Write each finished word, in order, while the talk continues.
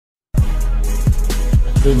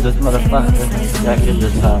in this motherfucker. Jack in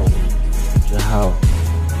this house. The house.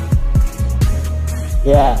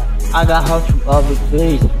 Yeah, I got house from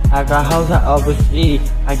overseas. I got house out overseas.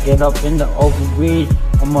 I get up in the overseas.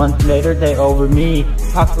 A month later they over me.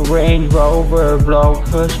 Pop the Range Rover, blow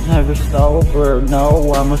kush, never sober.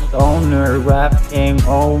 No, I'm a stoner, rap game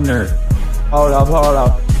owner. Hold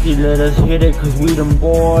up, she let us hit it cause we them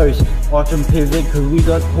boys. Watch them pivot cause we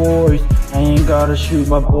got toys. I ain't gotta shoot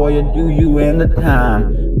my boy or do you in the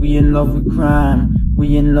time. We in love with crime,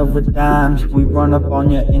 we in love with dimes. We run up on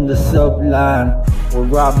ya in the sublime. We'll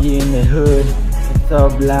rob you in the hood, it's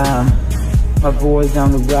sublime. My boy's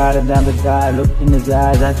down the ride and down the die. Look in his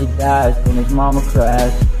eyes as he dies. When his mama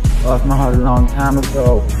cries. Lost my heart a long time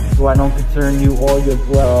ago. So I don't concern you or your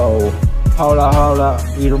bro. Hold up,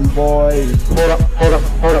 we them boys.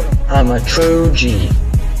 Hold up, I'm a true G.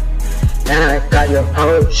 And I got your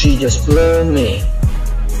hoe, she just blew me.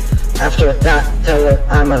 After that, tell her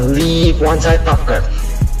I'ma leave once I fuck her.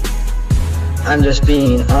 I'm just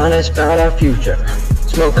being honest about our future.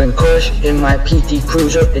 Smoking kush in my PT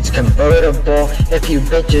Cruiser, it's convertible. If you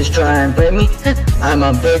bitches try and break me, I'm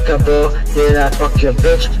unbreakable. Did I fuck your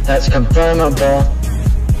bitch? That's confirmable.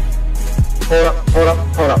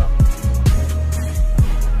 Hold up.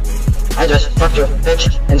 I just fucked your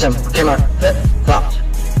bitch in some camera flip-flops.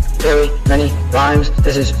 Very many rhymes,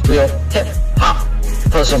 this is real hip-hop.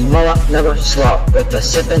 For some more, never slop with the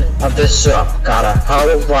sipping of this syrup. Got a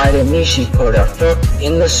hoe riding me, she put her foot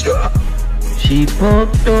in the straw. She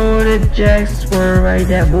pulled through the jacks, swerve right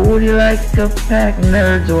that booty like a pack of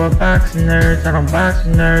nerds or a box of nerds. I don't box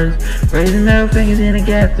of nerds, raising middle fingers in a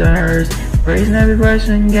gap to hers. Praising every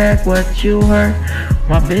person, gag what you heard.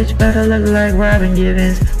 My bitch better look like Robin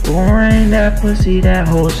Givens. Boomerang that pussy, that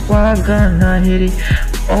whole squad gonna hit it.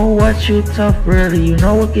 Oh, what you tough really, you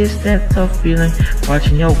know what gets that tough feeling.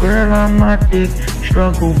 Watching your girl on my dick,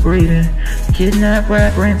 struggle breathing. Kidnap,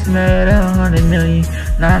 rap, ransom at 100 million.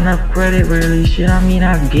 Not enough credit really, shit I mean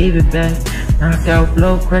I gave it back. Knocked out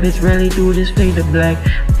flow, credits really do just fade to black.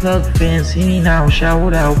 Plug fans, see me now,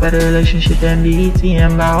 showered out. Better relationship than BET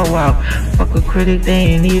and Bow Wow. Fuck a critic, they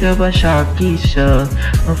ain't need of a Sharkeisha.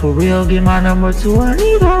 But for real, get my number to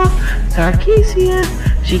Anita Sarkeesian.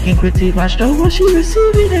 She can critique my stroke while she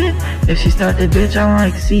receiving it. If she start the bitch, I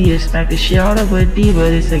like see it. Smack the shit out of her D,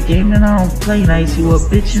 but it's a game and I don't play nice. You a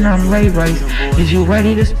bitch and I'm Ray Rice. Is you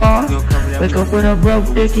ready to spar? Wake up with a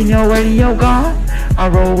broke dick and your radio gone. I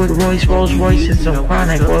roll with Royce, Rolls Royce and some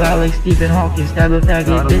chronic. Roll out like Stephen Hawking. Stab a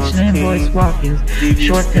faggot bitch named Royce Watkins.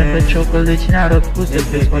 Short temper choker, liching out a pussy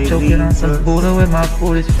bitch while choking on some Buddha with my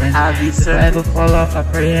foolish friends. If I ever fall off, I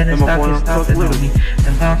pray and the stocking stopping on me.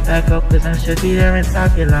 And bounce back up cause I should be there in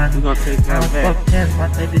stocky line. I don't fuck 10, my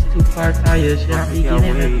type is too far tired. Shit, I'm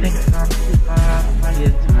beginning to think I'm too far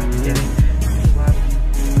tired. Time to get it.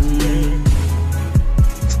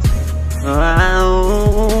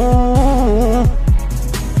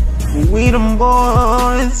 We them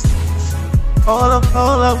boys. Hold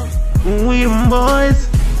up, we them boys.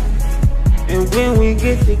 And when we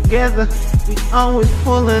get together, we always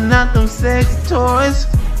pulling out them sex toys.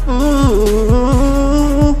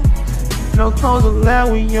 Ooh, no clothes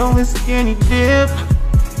allowed, we only skinny dip.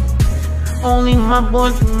 Only my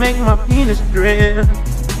boys can make my penis drip.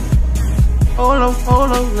 Hold up,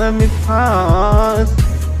 let me pause.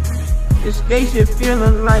 This gay shit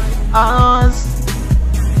feeling like ours.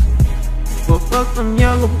 But fuck them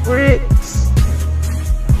yellow bricks.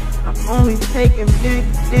 I'm only taking big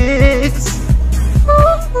dicks.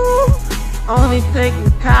 Ooh, only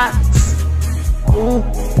taking cots. Ooh,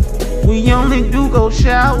 we only do go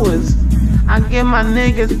showers. I give my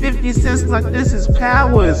niggas 50 cents like this is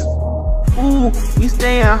powers. Ooh, we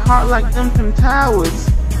stay at heart like them towers.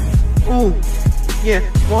 Ooh, yeah,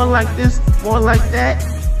 more like this, more like that.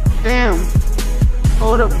 Damn,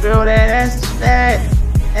 hold up girl, that ass is fat.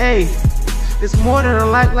 Hey, it's more than a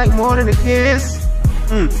like more than a kiss.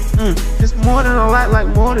 It's more than a like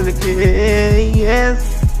more than a kiss. Yes,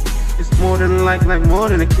 it's more than a like more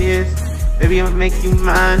than a kiss. Baby, I'ma make you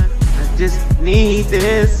mine. I just need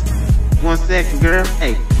this. 1 second, girl.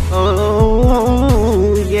 Hey,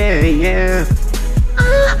 oh yeah.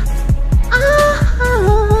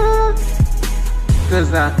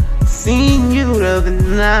 Cause I seen you the other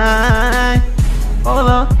night. Hold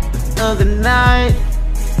up, the other night.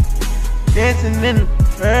 Dancing in the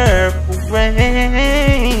purple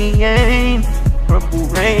rain. Purple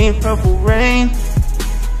rain.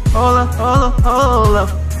 Hold up,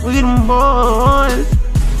 we them boys.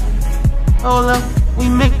 Hold up, we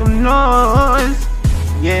make them noise.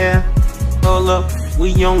 Yeah, hold up,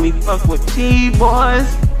 we only fuck with T-boys.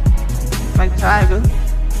 Like Tiger.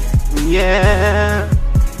 Yeah,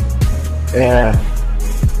 Yeah.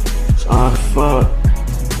 Fuck.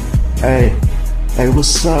 Hey,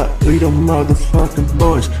 what's up? We the motherfucking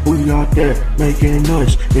boys. We out there making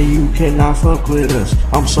noise, and you cannot fuck with us.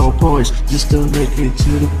 I'm so poised just to make it to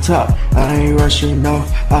the top. I ain't rushing, no.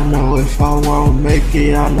 I know if I won't make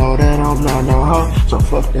it, I know that I'm not no hoe. So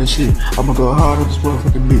fuck that shit. I'ma go hard on this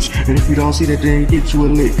motherfucking bitch. And if you don't see that, then get you a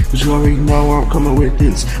lick. Cause you already know where I'm coming with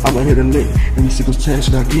this. I'ma hit a lick. And these sickles chance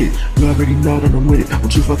that I get. You already know that I'm with it. I'm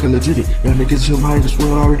too fucking legit. Y'all niggas in my just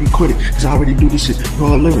will already quit it. Cause I already do this shit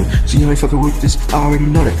for a living. So you ain't fucking with this. I already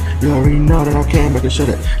know that. You already know that I can't make it shut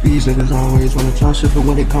it. These niggas always wanna try shit, but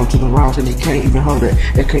when it comes to the rounds, and they can't even hold it.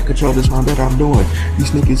 They can't control this round that I'm doing.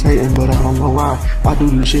 These niggas hating, but I don't know why. I do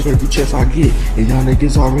this shit every chance I get. And y'all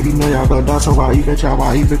niggas already know y'all gon' die, so why even try,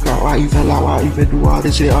 why even call, why even lie, why even do all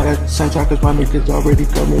this shit all at the same time? Cause my niggas already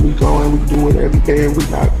coming, we going, we do it every day, and we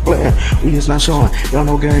not playing. We just not showing, y'all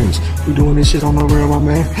no games. We doing this shit on the real, my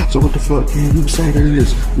man. So what the fuck can you say to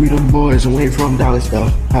this? We them boys and we ain't from Dallas though.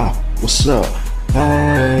 Ha, what's up?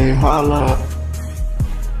 Hey, holla.